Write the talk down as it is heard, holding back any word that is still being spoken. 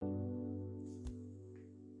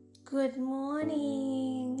Good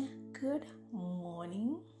morning. Good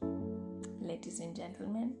morning, ladies and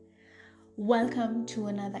gentlemen. Welcome to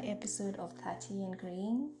another episode of 30 and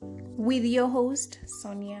Green with your host,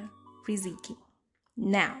 Sonia Riziki.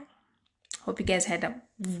 Now, hope you guys had a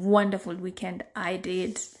wonderful weekend. I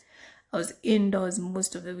did. I was indoors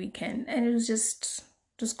most of the weekend and it was just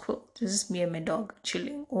cool. It was just me and my dog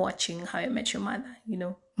chilling, watching How I Met Your Mother,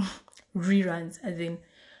 reruns, as in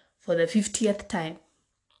for the 50th time.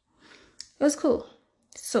 It was cool.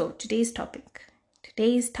 So today's topic,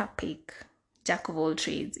 Jack of all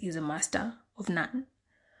trades is a master of none.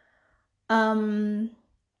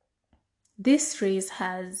 This phrase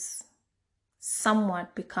has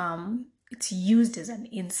somewhat become, it's used as an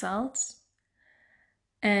insult,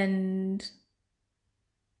 and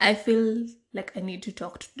I feel like I need to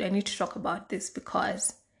talk about this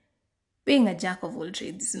because being a jack of all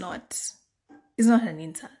trades is not an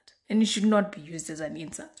insult, and it should not be used as an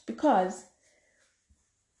insult because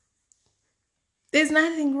there's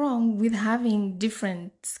nothing wrong with having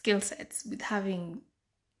different skill sets, with having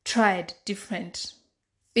tried different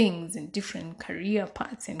things in different career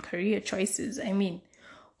paths and career choices. I mean,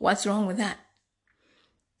 what's wrong with that?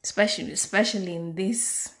 Especially in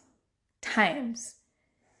these times,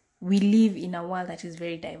 we live in a world that is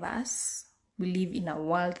very diverse. We live in a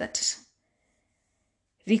world that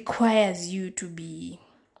requires you to be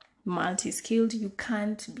multi-skilled. You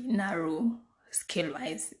can't be narrow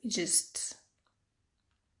skill-wise.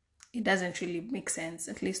 It doesn't really make sense,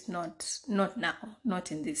 at least not now, not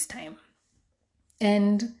in this time.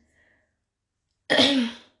 And I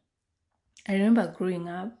remember growing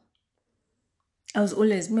up, I was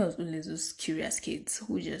always those curious kids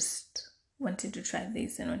who just wanted to try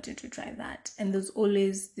this and wanted to try that. And there's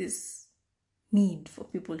always this need for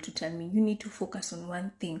people to tell me, you need to focus on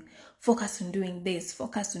one thing, focus on doing this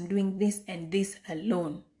and this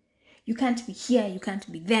alone. You can't be here, you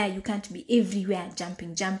can't be there, you can't be everywhere,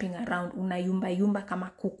 jumping around, unayumba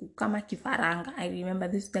kama kuku, kama kifaranga. I remember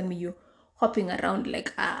this telling me you hopping around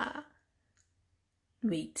like a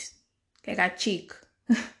chick.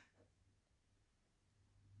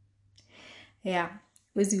 Yeah,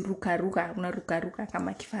 wezi unaruka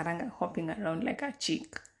kama kifaranga, hopping around like a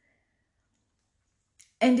chick.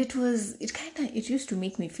 And it used to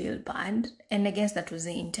make me feel bad. And I guess that was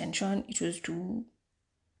the intention. It was to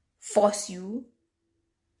force you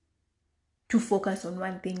to focus on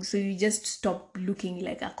one thing, so you just stop looking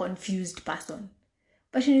like a confused person.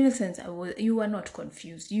 But in real sense, you were not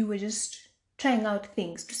confused. You were just trying out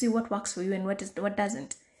things to see what works for you and what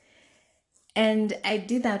doesn't. And I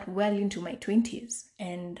did that well into my 20s.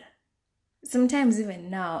 And sometimes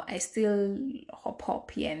even now, I still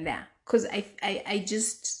hop here and there. Because I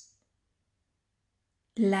just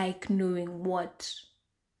like knowing what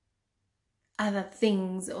other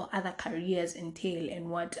things or other careers entail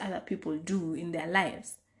and what other people do in their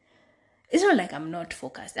lives. It's not like I'm not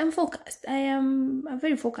focused. I'm focused. I am a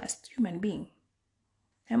very focused human being.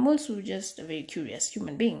 I'm also just a very curious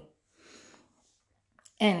human being.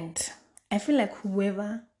 And I feel like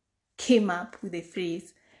whoever came up with the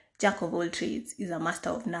phrase, Jack of all trades is a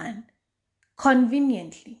master of none,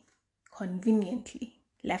 conveniently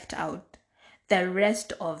left out the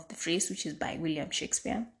rest of the phrase, which is by William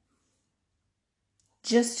Shakespeare,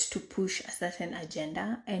 just to push a certain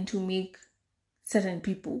agenda and to make certain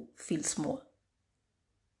people feel small.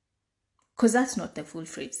 Because that's not the full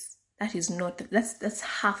phrase. That is not, that's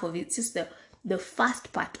half of it. It's just the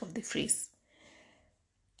first part of the phrase.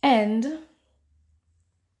 And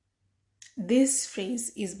this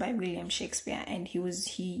phrase is by William Shakespeare, and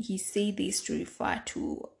he said this to refer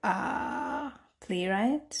to a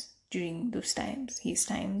playwright during his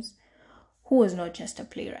times, who was not just a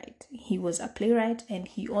playwright. He was a playwright, and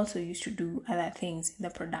he also used to do other things in the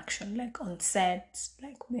production, like on set,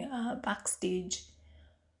 like backstage.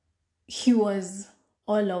 He was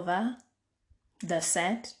all over the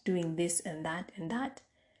set doing this and that and that.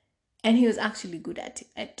 And he was actually good at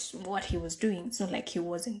what he was doing. It's not like he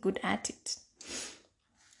wasn't good at it.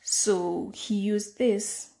 So he used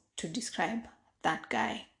this to describe that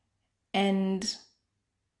guy. And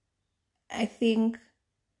I think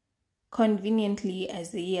conveniently, as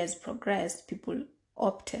the years progressed, people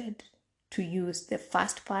opted to use the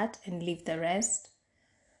first part and leave the rest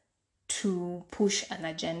to push an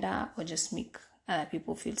agenda or just make other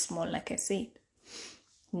people feel small, like I said.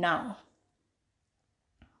 Now,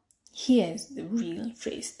 here's the real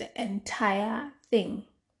phrase, the entire thing.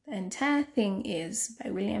 The entire thing is by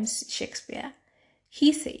William Shakespeare.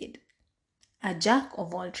 He said, a jack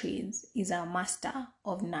of all trades is a master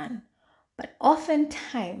of none, but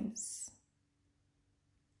oftentimes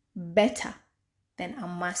better than a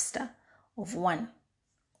master of one.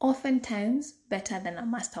 Oftentimes better than a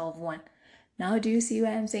master of one. Now, do you see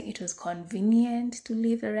why I'm saying it was convenient to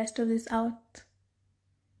leave the rest of this out?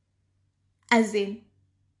 As in,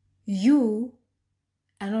 you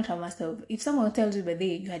are not a master of... If someone tells you, but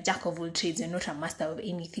you're a jack of all trades, you're not a master of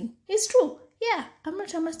anything. It's true. Yeah, I'm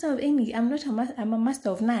not a master of any. I'm a master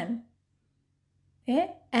of none.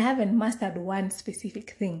 Yeah? I haven't mastered one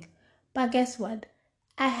specific thing. But guess what?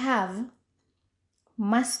 I have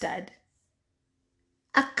mastered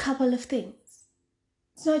a couple of things.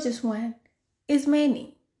 It's not just one. It's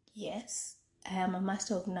many. Yes, I am a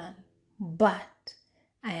master of none. But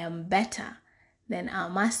I am better than a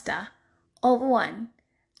master of one.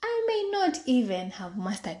 I may not even have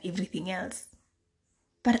mastered everything else,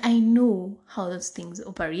 but I know how those things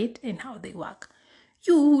operate and how they work.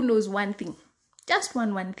 You who knows one thing, just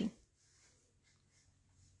one thing,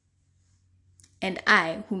 and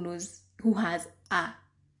I who has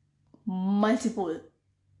multiple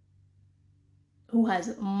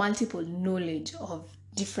knowledge of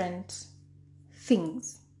different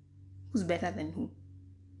things. Who's better than who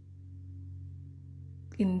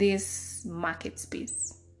in this market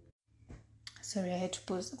space? Sorry, I had to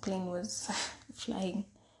pause. The plane was flying.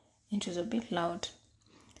 It was a bit loud.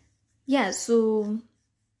 Yeah, so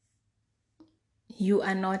you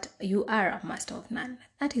are a master of none.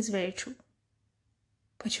 That is very true.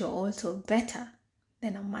 But you're also better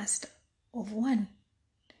than a master of one.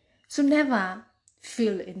 So never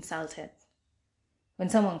feel insulted when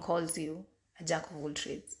someone calls you a jack of all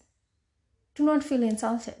trades. Do not feel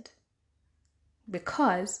insulted,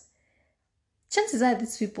 because chances are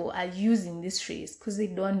these people are using this phrase because they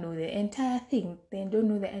don't know the entire thing. They don't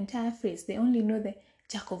know the entire phrase. They only know the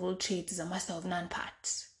jack of all trades is a master of none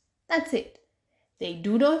parts. That's it. They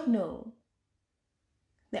do not know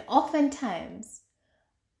they're oftentimes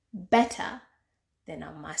better than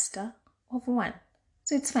a master of one.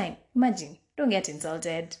 So it's fine. Imagine. Don't get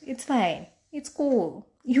insulted. It's fine. It's cool.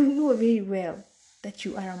 You know very well that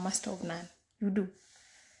you are a master of none. You do.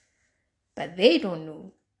 But they don't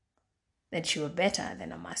know that you are better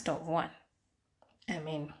than a master of one. I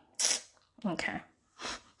mean, okay.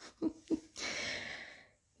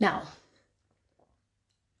 Now,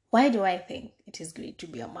 why do I think it is great to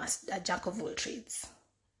be a jack of all trades?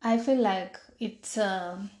 I feel like it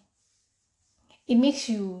makes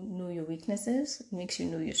you know your weaknesses. It makes you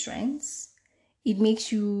know your strengths. It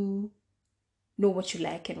makes you know what you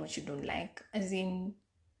like and what you don't like. As in,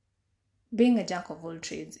 being a jack of all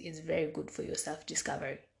trades is very good for your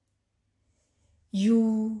self-discovery.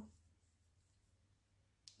 You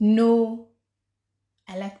know,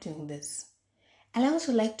 I like doing this. I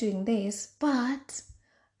also like doing this, but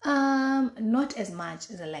not as much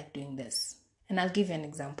as I like doing this. And I'll give you an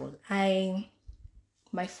example. My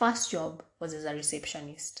first job was as a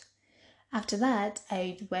receptionist. After that,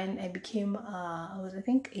 I became, I was, I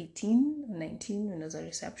think, 18 or 19 when I was a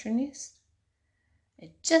receptionist.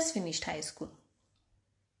 I just finished high school.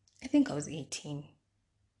 I think I was 18.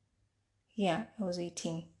 Yeah, I was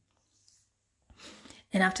 18.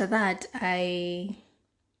 And after that,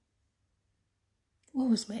 what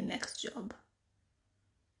was my next job?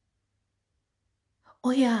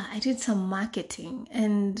 Oh yeah, I did some marketing,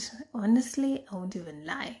 and honestly, I won't even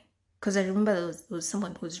lie, because I remember there was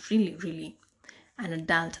someone who was really, really an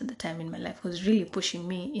adult at the time in my life, who was really pushing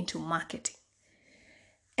me into marketing.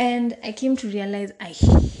 And I came to realize I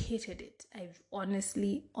hated it. I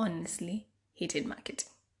honestly hated marketing.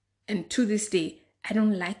 And to this day, I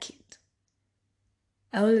don't like it.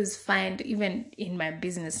 I always find, even in my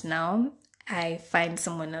business now, I find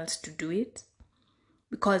someone else to do it,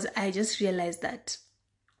 because I just realized that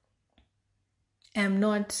I'm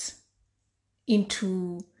not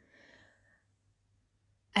into,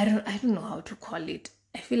 I don't know how to call it.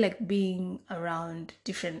 I feel like being around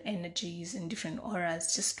different energies and different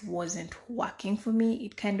auras just wasn't working for me.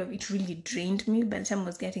 It really drained me. By the time I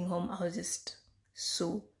was getting home, I was just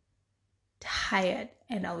so tired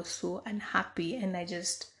and I was so unhappy, and I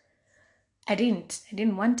didn't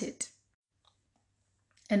want it.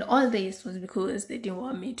 And all this was because they didn't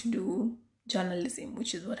want me to do journalism,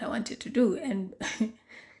 which is what I wanted to do. And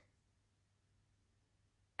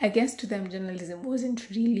I guess to them, journalism wasn't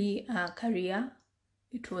really a career.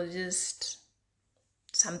 It was just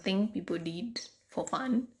something people did for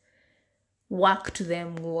fun. Work to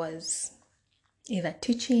them was either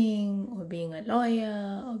teaching or being a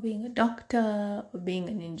lawyer or being a doctor or being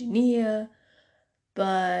an engineer.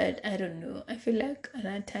 But I don't know. I feel like at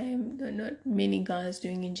that time, there were not many girls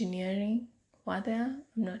doing engineering. Were there?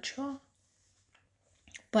 I'm not sure.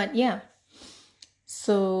 But yeah.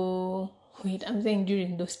 So Wait, I'm saying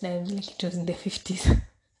during those times, like it was in the 50s.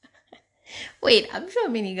 Wait, I'm sure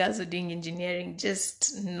many girls were doing engineering,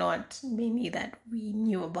 just not many that we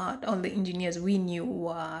knew about. All the engineers we knew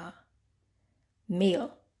were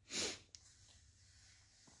male.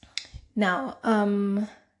 Now,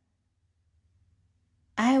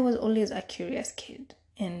 I was always a curious kid,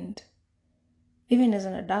 and even as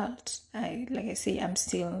an adult, like I say, I'm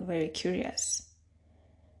still very curious.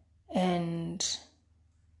 And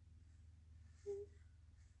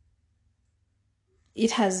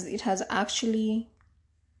it has actually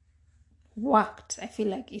worked. I feel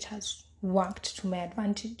like it has worked to my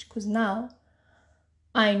advantage, because now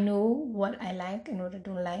I know what I like and what I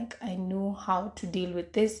don't like. I know how to deal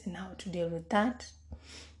with this and how to deal with that.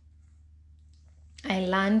 I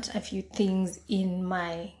learned a few things in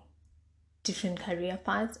my different career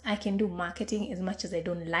paths. I can do marketing as much as I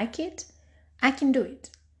don't like it. I can do it.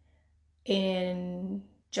 In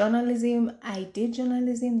journalism, I did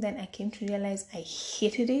journalism, then I came to realize I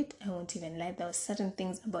hated it. I won't even lie. There were certain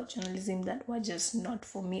things about journalism that were just not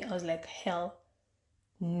for me. I was like, hell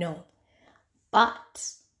no.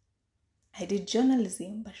 But I did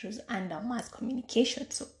journalism, but it was under mass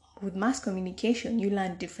communication. So with mass communication, you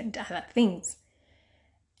learn different other things.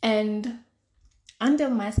 And under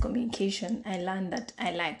mass communication, I learned that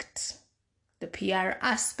I liked the PR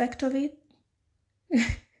aspect of it.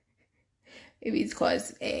 Maybe it's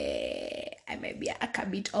because I might be a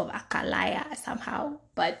bit of a liar somehow,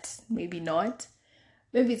 but maybe not.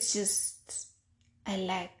 Maybe it's just I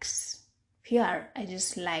liked PR. I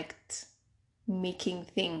just liked making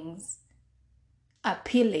things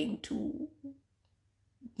appealing to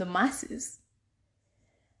the masses.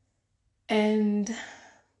 And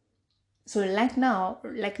so like now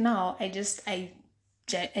I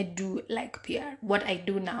do like PR. What I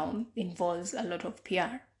do now involves a lot of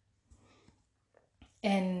PR.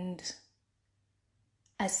 And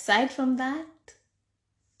aside from that,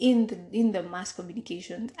 in the mass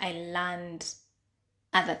communications, I learned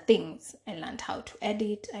other things. I learned how to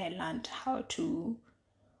edit, I learned how to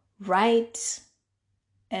write,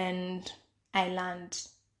 and I learned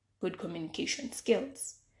good communication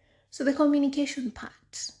skills. So the communication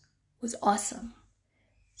part was awesome.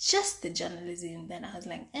 Just the journalism, then I was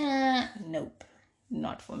like, nope,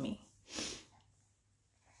 not for me.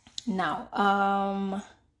 Now,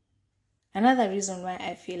 another reason why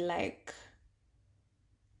I feel like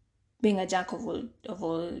being a jack of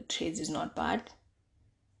all trades is not bad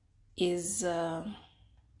is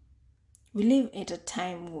we live in a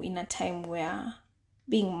time where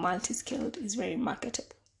being multi-skilled is very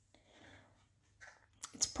marketable.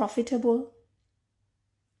 It's profitable.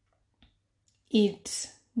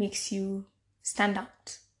 It makes you stand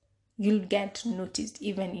out. You'll get noticed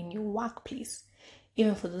even in your workplace.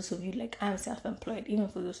 Even for those of you, like I'm self-employed, even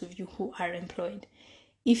for those of you who are employed,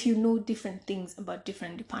 if you know different things about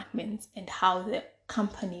different departments and how the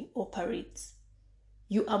company operates,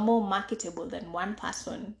 you are more marketable than one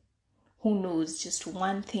person who knows just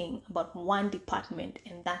one thing about one department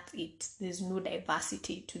and that's it. There's no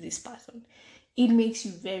diversity to this person. It makes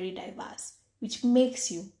you very diverse, which makes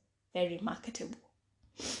you very marketable.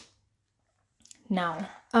 Now,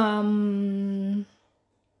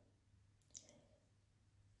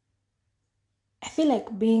 I feel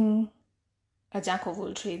like being a jack of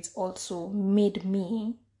all trades also made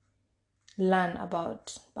me learn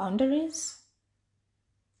about boundaries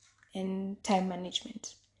and time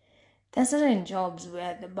management. There are certain jobs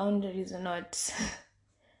where the boundaries are not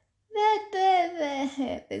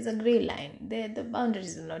there's a gray line. The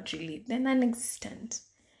boundaries are not really, they're non-existent.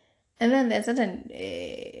 And then there's certain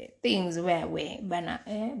things where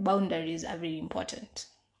boundaries are very important.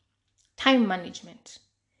 Time management.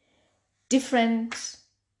 Different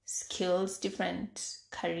skills, different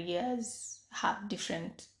careers have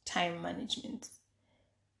different time management.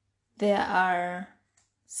 There are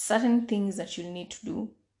certain things that you need to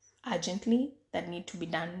do urgently that need to be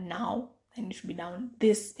done now, that need to be done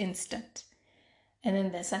this instant. And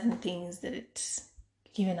then there's certain things that it's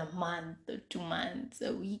given a month or 2 months,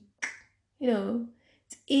 a week,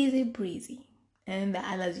 it's easy breezy. And the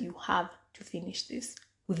others you have to finish this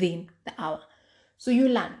within the hour. So you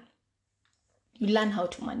learn how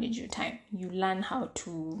to manage your time. You learn how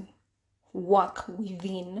to work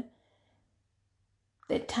within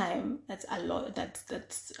the time that's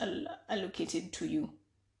allocated to you.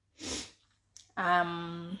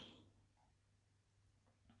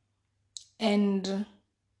 And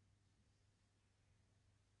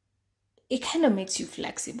it kind of makes you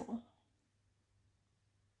flexible,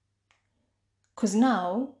 because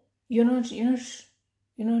now you're not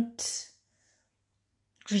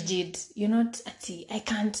rigid. You're not, I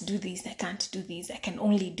can't do this, I can't do this, I can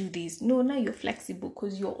only do this. No, now you're flexible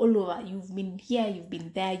because you're all over. You've been here, you've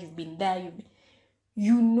been there,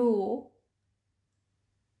 you know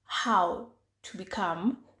how to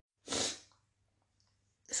become,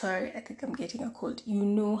 sorry, I think I'm getting a cold. You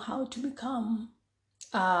know how to become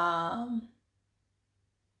a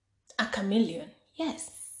chameleon.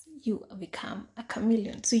 Yes, you become a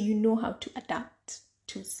chameleon. So you know how to adapt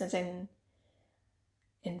to certain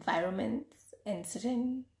environments and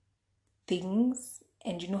certain things,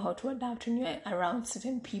 and you know how to adapt when you're around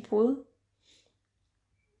certain people,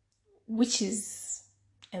 which is,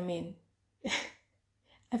 I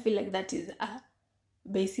feel like that is a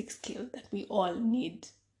basic skill that we all need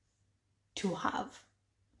to have.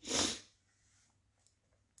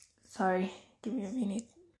 Sorry, give me a minute.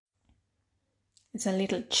 It's a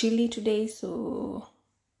little chilly today, so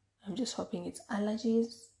I'm just hoping it's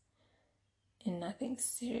allergies and nothing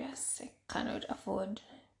serious. I cannot afford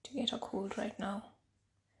to get a cold right now.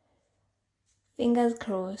 Fingers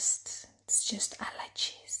crossed. It's just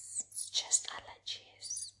allergies.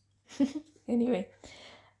 Anyway,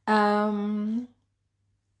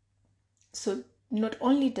 so not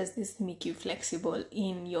only does this make you flexible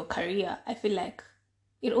in your career, I feel like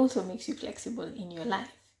it also makes you flexible in your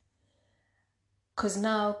life.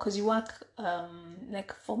 Because you work,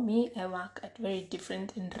 like for me, I work at very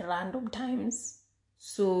different and random times.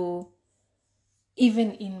 So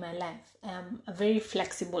even in my life, I'm a very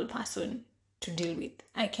flexible person to deal with.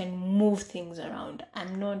 I can move things around.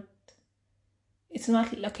 It's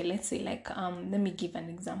not, okay, let's say like, let me give an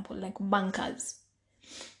example, like bankers.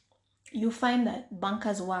 You find that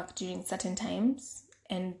bankers work during certain times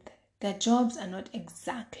and their jobs are not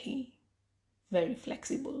exactly very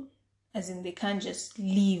flexible. As in, they can't just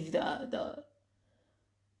leave the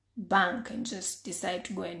bank and just decide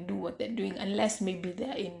to go and do what they're doing, unless maybe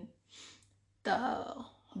they're in the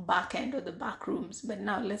back end or the back rooms. But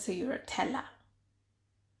now, let's say you're a teller.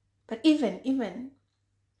 But even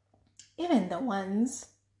the ones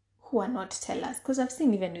who are not tellers, because I've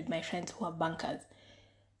seen even with my friends who are bankers,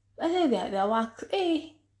 I say their work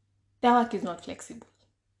is not flexible.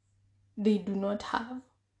 They do not have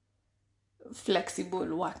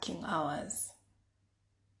flexible working hours.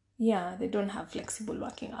 Yeah, they don't have flexible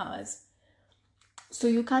working hours. So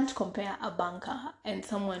you can't compare a banker and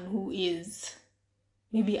someone who is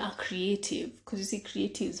maybe a creative, because you see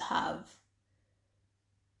creatives have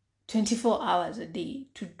 24 hours a day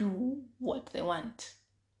to do what they want.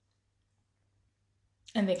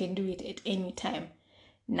 And they can do it at any time.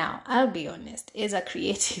 Now, I'll be honest, as a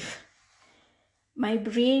creative, my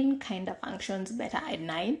brain kind of functions better at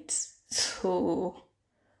night. So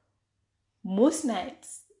most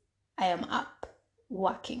nights I am up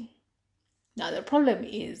working. Now, the problem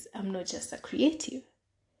is I'm not just a creative.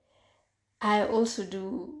 I also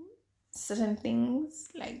do certain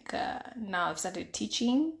things, like now I've started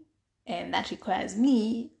teaching, and that requires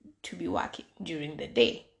me to be working during the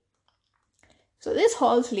day. So this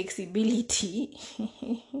whole flexibility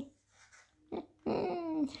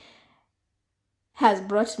has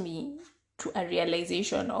brought me to a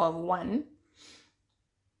realization of, one,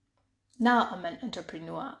 now I'm an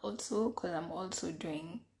entrepreneur also, because I'm also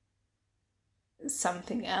doing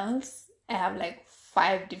something else. I have like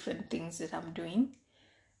 5 different things that I'm doing.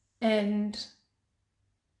 And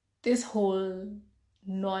this whole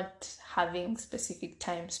not having specific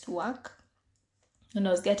times to work, when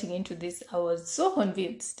I was getting into this, I was so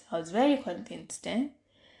convinced. I was very convinced.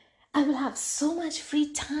 I will have so much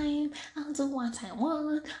free time. I'll do what I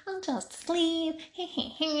want. I'll just sleep.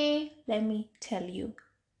 Let me tell you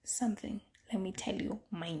something. Let me tell you,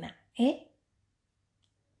 Mina.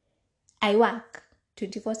 I work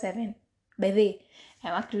 24/7. By the way,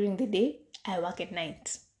 I work during the day. I work at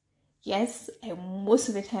night. Yes, most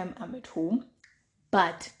of the time I'm at home,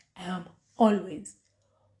 but I am always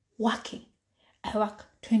working. I work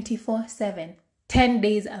 24/7, 10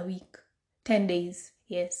 days a week. 10 days,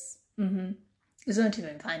 yes. It's not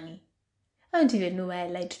even funny. I don't even know why I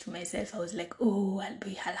lied to myself. I was like, oh,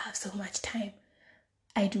 I'll have so much time.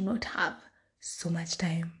 I do not have so much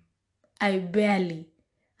time. I barely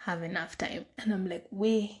have enough time. And I'm like,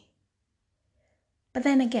 wait. But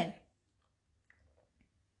then again,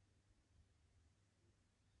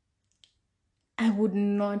 I would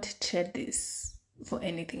not trade this for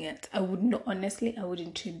anything else. I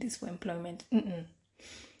wouldn't trade this for employment.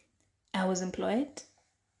 I was employed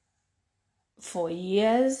for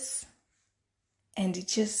years, and it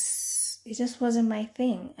just wasn't my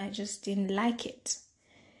thing. I just didn't like it.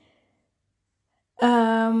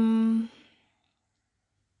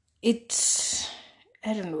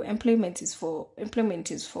 I don't know, employment is for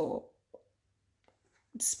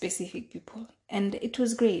specific people. And it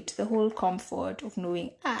was great. The whole comfort of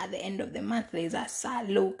knowing, at the end of the month, there's a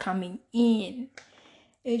salo coming in.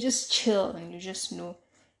 You just chill and you just know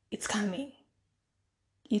it's coming.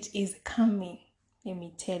 It is coming. Let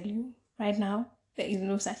me tell you. Right now, there is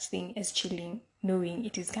no such thing as chilling, knowing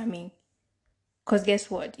it is coming. Because guess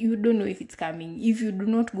what? You don't know if it's coming. If you do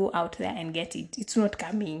not go out there and get it, it's not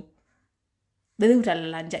coming.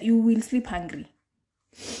 You will sleep hungry.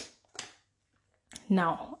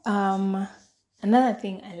 Now, another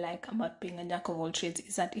thing I like about being a jack of all trades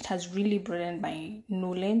is that it has really broadened my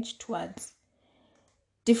knowledge towards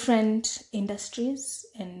different industries,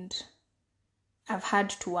 and I've had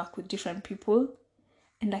to work with different people.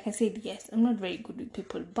 And like I said, yes, I'm not very good with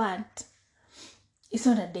people, but it's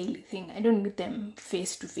not a daily thing. I don't meet them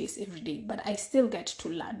face to face every day, but I still get to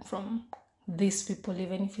learn from these people,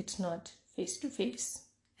 even if it's not face to face.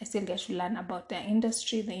 I still get to learn about their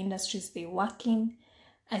industry, the industries they work in.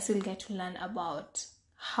 I still get to learn about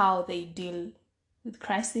how they deal with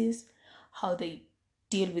crisis, how they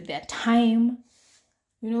deal with their time.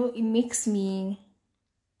 You know, it makes me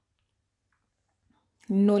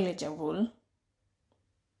knowledgeable,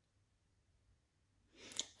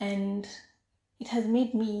 and it has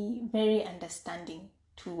made me very understanding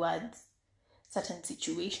towards certain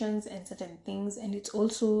situations and certain things. And it's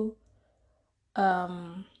also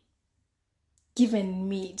given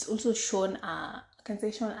me, it's also shown a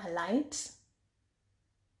light.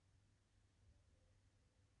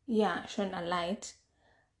 Yeah, shown a light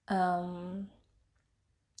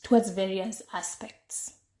towards various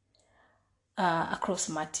aspects across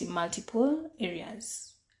multiple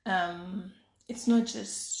areas. It's not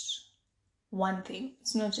just one thing.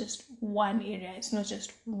 It's not just one area. It's not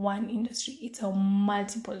just one industry. It's a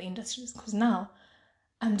multiple industries. Because now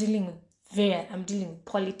I'm dealing with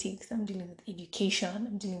politics. I'm dealing with education.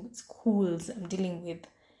 I'm dealing with schools. I'm dealing with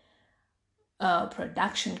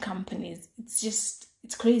production companies.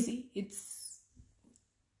 It's crazy. It's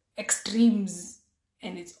extremes,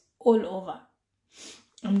 and it's all over.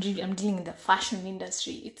 I'm dealing with the fashion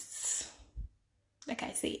industry. It's, like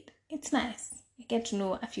I said, it's nice. I get to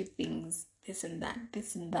know a few things, this and that.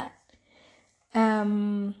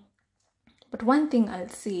 But one thing I'll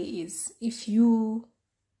say is, if you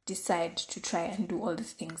decide to try and do all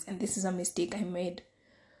these things, and this is a mistake I made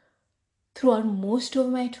throughout most of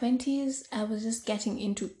my 20s, I was just getting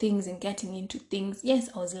into things. Yes,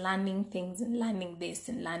 I was learning things and learning this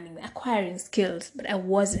and acquiring skills, but I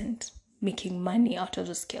wasn't making money out of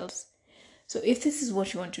those skills. So if this is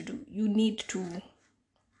what you want to do, you need to,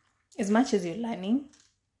 as much as you're learning,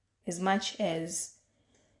 as much as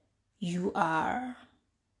you are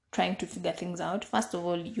trying to figure things out, first of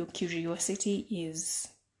all, your curiosity is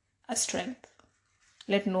a strength.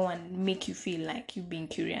 Let no one make you feel like you being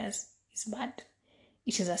curious is bad.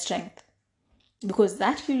 It is a strength, because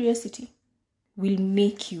that curiosity will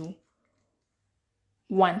make you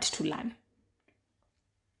want to learn.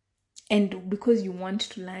 And because you want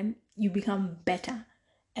to learn, you become better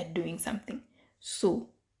at doing something. So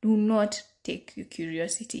do not take your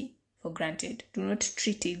curiosity for granted. Do not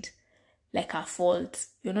treat it like a fault.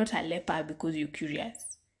 You're not a leper because you're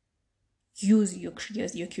curious. Use your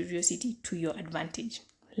curiosity to your advantage.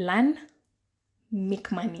 Learn,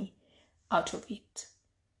 make money out of it.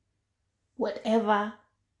 Whatever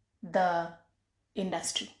the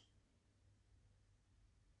industry,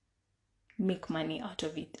 make money out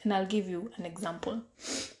of it. And I'll give you an example.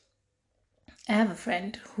 I have a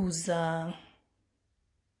friend who's she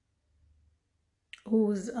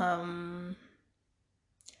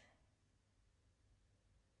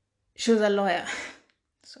was a lawyer.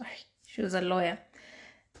 She was a lawyer,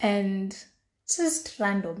 and just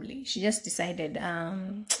randomly she just decided,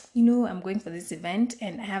 I'm going for this event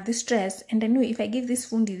and I have this dress, and I know if I give this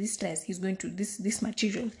fundi this dress, he's going to this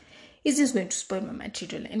material, it's just going to spoil my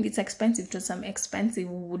material, and it's expensive, to some expensive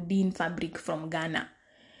wooden fabric from Ghana.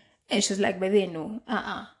 And she was like, but then no,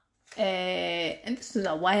 and this was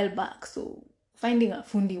a while back, so finding a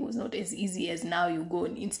fundi was not as easy as now. You go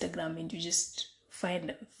on Instagram and you just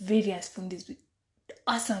find various fundis with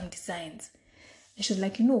awesome designs. And she was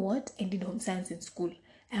like, you know what? I did home science in school.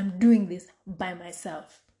 I'm doing this by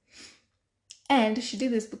myself. And she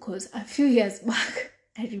did this because a few years back,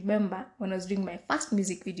 I remember when I was doing my first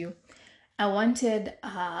music video, I wanted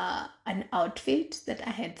an outfit that I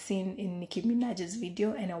had seen in Nicki Minaj's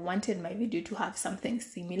video, and I wanted my video to have something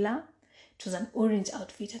similar. It was an orange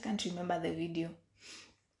outfit. I can't remember the video.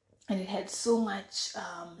 And it had so much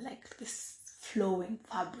like this flowing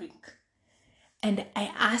fabric. And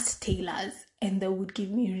I asked tailors, and they would give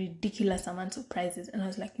me ridiculous amounts of prices. And I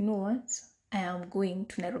was like, you know what? I am going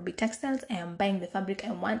to Nairobi Textiles. I am buying the fabric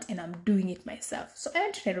I want, and I'm doing it myself. So I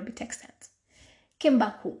went to Nairobi Textiles. Came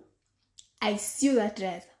back home. I sew that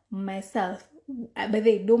dress myself. But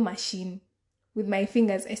they no machine. With my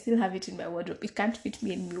fingers, I still have it in my wardrobe. It can't fit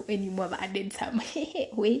me anymore. I've added some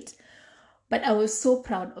weight. But I was so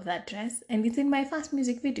proud of that dress. And it's in my first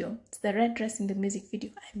music video. It's the red dress in the music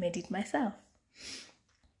video. I made it myself.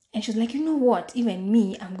 And she was like, you know what? Even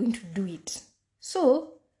me, I'm going to do it.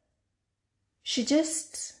 So she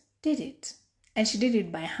just did it. And she did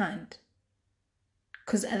it by hand.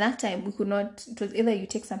 Because at that time, we could not, it was either you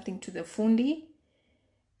take something to the fundi,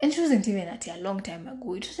 and it wasn't even at a long time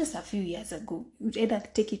ago. It was just a few years ago. You would either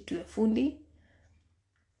take it to the fundi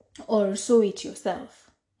or sew it yourself.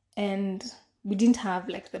 And we didn't have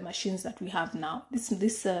like the machines that we have now.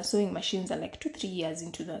 This sewing machines are like 2-3 years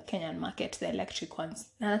into the Kenyan market, the electric ones.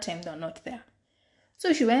 At that time, they're not there.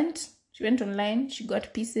 So she went online, she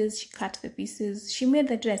got pieces, she cut the pieces, she made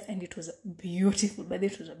the dress, and it was beautiful. But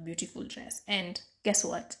it was a beautiful dress. And guess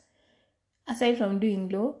what? Aside from doing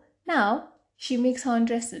law, now she makes her own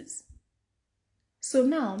dresses. So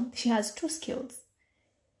now she has 2 skills.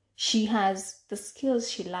 She has the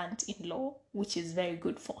skills she learned in law, which is very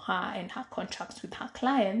good for her and her contracts with her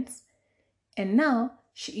clients. And now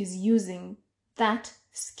she is using that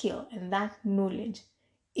skill and that knowledge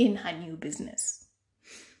in her new business.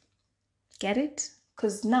 Get it?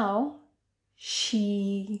 Because now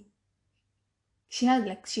she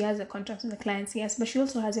has a contract with the clients, yes, but she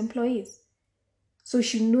also has employees. So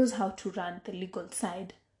she knows how to run the legal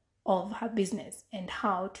side of her business and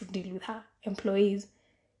how to deal with her employees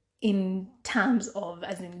in terms of,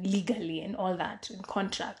 as in legally and all that, and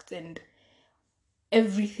contracts and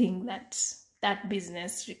everything that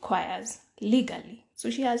business requires legally.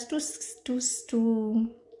 So she has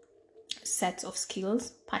two sets of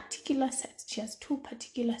skills, particular sets. She has 2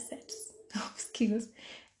 particular sets of skills,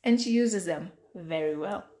 and she uses them very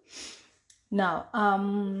well. Now,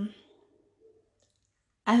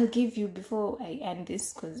 I'll give you, before I end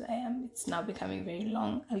this, because it's now becoming very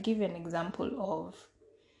long, I'll give you an example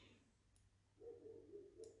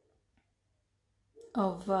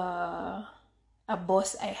of a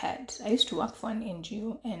boss I had. I used to work for an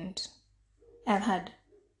NGO, and I've had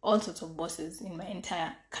all sorts of bosses in my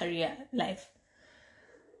entire career life.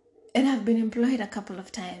 And I've been employed a couple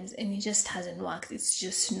of times, and it just hasn't worked. It's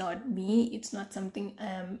just not me. It's not something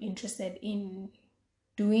I'm interested in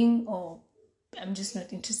doing, or I'm just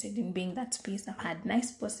not interested in being that space. I've had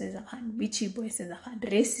nice bosses, I've had bitchy bosses, I've had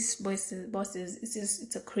racist bosses.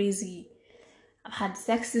 It's a crazy. I've had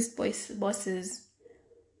sexist bosses,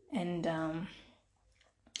 and I'm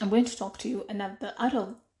going to talk to you. And out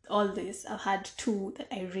of all this, I've had 2 that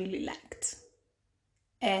I really liked.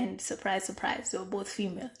 And surprise, surprise, they were both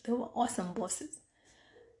female. They were awesome bosses.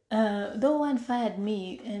 Though one fired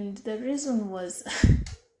me, and the reason was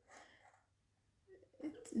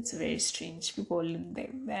it's very strange. People,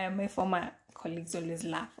 my former colleagues always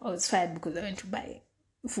laugh. I was fired because I went to buy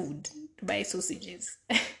food, to buy sausages.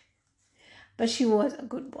 But she was a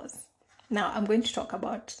good boss. Now I'm going to talk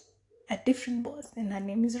about a different boss, and her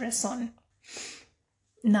name is Rason.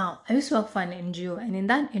 Now, I used to work for an NGO, and in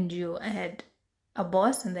that NGO, I had a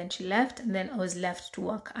boss, and then she left, and then I was left to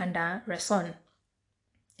work under Rason.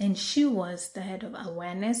 And she was the head of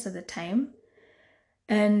awareness at the time.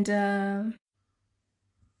 And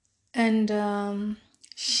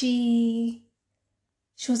she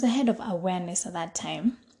was the head of awareness at that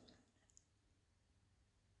time.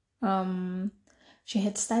 She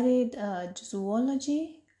had studied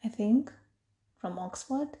zoology, I think, from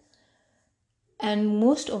Oxford. And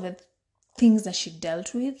most of the things that she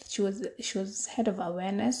dealt with, she was head of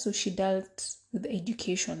awareness, so she dealt with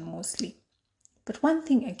education mostly. But one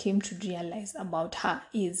thing I came to realize about her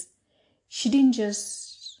is she didn't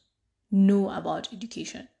just know about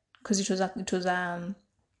education, because it was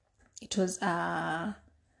a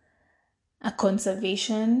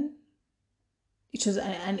conservation. It was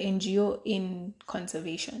an NGO in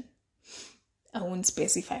conservation. I won't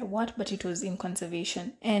specify what, but it was in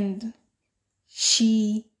conservation, and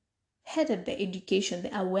she headed the education,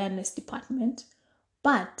 the awareness department,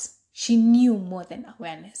 but she knew more than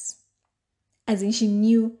awareness. As in, she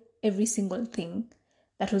knew every single thing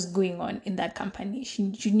that was going on in that company.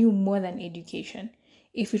 She knew more than education.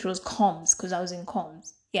 If it was comms, because I was in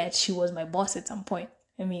comms, yet she was my boss at some point.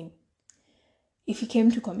 I mean, if it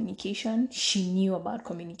came to communication, she knew about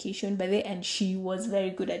communication by the end. She was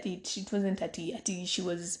very good at it. It wasn't at it. She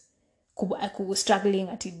was struggling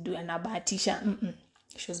at it.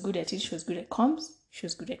 She was good at it. She was good at comms. She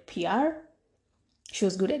was good at PR. She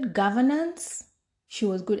was good at governance. She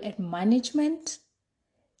was good at management.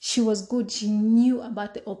 She was good. She knew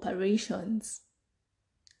about the operations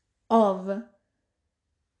of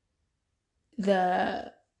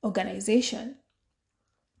the organization.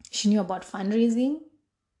 She knew about fundraising.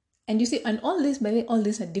 And you see, and all this, by the way, all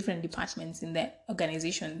these are different departments in the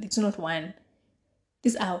organization. It's not one.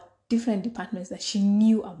 These are different departments that she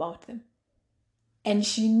knew about them. And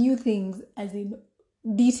she knew things as in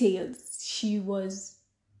details. She was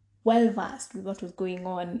well versed with what was going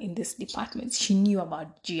on in this department. She knew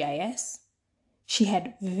about GIS. She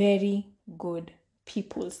had very good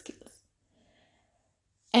people skills.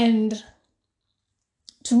 And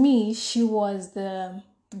to me, she was the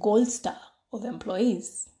gold star of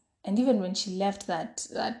employees. And even when she left that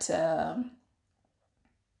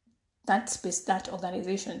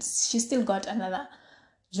organization, she still got another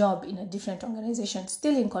job in a different organization,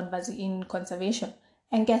 still in conservation.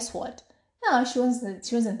 And guess what? Now she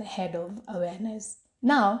wasn't the head of awareness.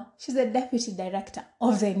 Now she's the deputy director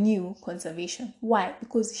of the new conservation. Why?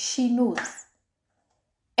 Because she knows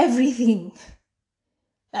everything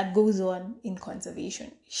that goes on in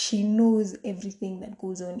conservation. She knows everything that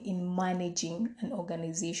goes on in managing an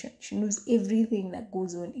organization. She knows everything that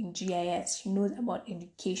goes on in GIS. She knows about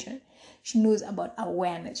education. She knows about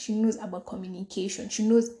awareness. She knows about communication. She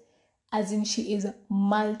knows, as in, she is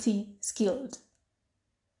multi-skilled.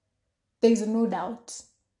 There is no doubt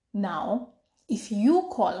now, if you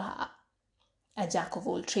call her a jack of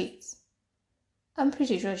all trades, I'm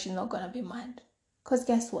pretty sure she's not going to be mad. Because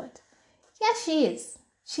guess what? Yes, she is.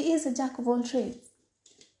 She is a jack of all trades.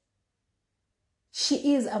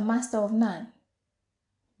 She is a master of none.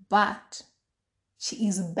 But she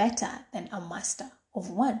is better than a master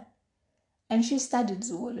of one. And she studied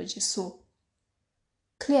zoology, so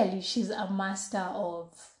clearly she's a master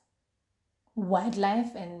of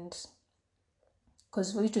wildlife. And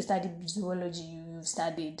because for you to study zoology, you've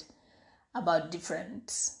studied about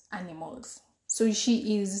different animals. So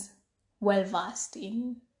she is well versed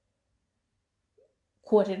in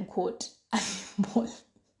quote unquote animal.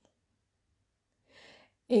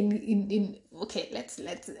 Okay,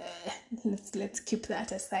 let's keep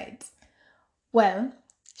that aside. Well,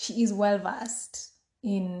 she is well versed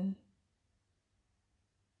in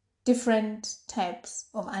different types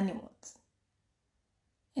of animals,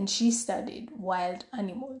 and she studied wild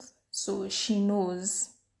animals, so she knows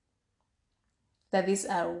that these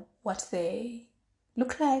are what they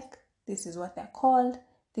look like, this is what they're called,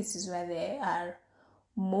 this is where they are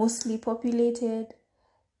mostly populated,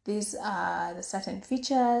 these are the certain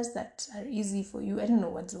features that are easy for you. I don't know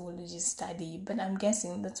what zoologists study, but I'm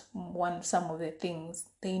guessing that's some of the things.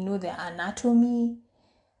 They know their anatomy,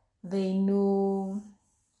 they know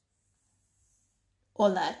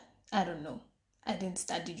all that. I don't know. I didn't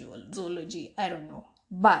study zoology. I don't know.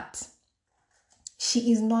 But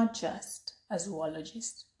she is not just a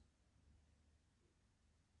zoologist,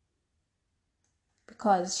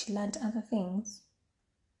 because she learned other things.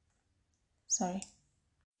 Sorry.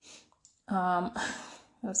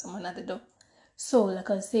 There's someone at the door. So, like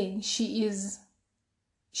I was saying, she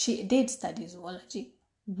did study zoology,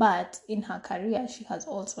 but in her career, she has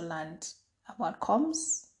also learned about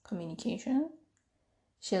communication.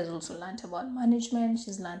 She has also learned about management.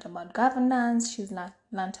 She's learned about governance. She's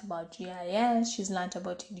learned about GIS. She's learned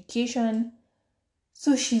about education.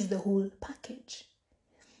 So she's the whole package.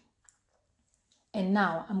 And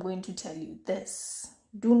now I'm going to tell you this.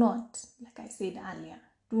 Do not, like I said earlier,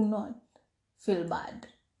 do not feel bad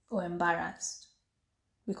or embarrassed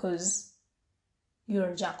because you're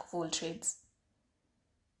a jack of all trades.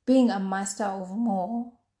 Being a master of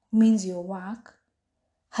more means your work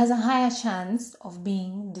has a higher chance of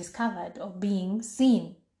being discovered, of being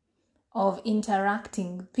seen, of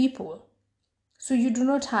interacting with people. So you do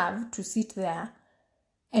not have to sit there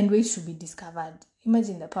and wait to be discovered.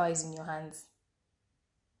 Imagine the power is in your hands.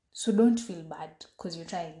 So don't feel bad because you're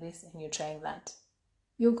trying this and you're trying that.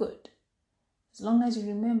 You're good. As long as you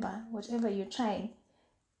remember, whatever you're trying,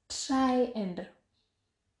 try and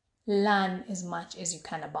learn as much as you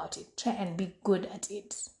can about it. Try and be good at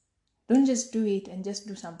it. Don't just do it and just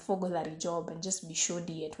do some fogolary job and just be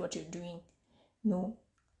shoddy at what you're doing. No.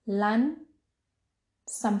 Learn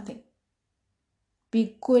something.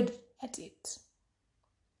 Be good at it.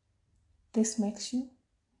 This makes you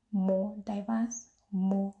more diverse,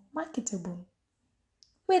 more marketable.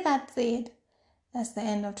 With that said, that's the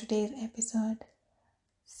end of today's episode.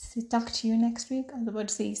 Talk to you next week. I was about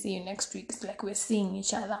to say see you next week. It's like we're seeing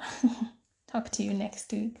each other. Talk to you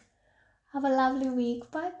next week. Have a lovely week.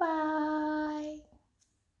 Bye-bye.